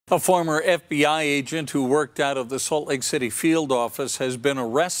A former FBI agent who worked out of the Salt Lake City field office has been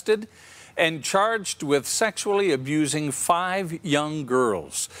arrested and charged with sexually abusing 5 young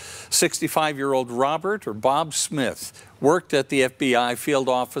girls. 65-year-old Robert or Bob Smith worked at the FBI field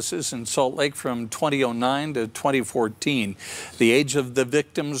offices in Salt Lake from 2009 to 2014. The age of the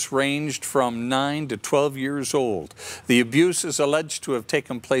victims ranged from 9 to 12 years old. The abuse is alleged to have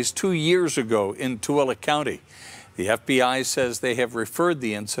taken place 2 years ago in Tooele County. The FBI says they have referred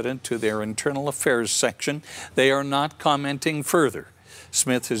the incident to their internal affairs section. They are not commenting further.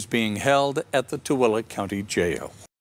 Smith is being held at the Tooele County Jail.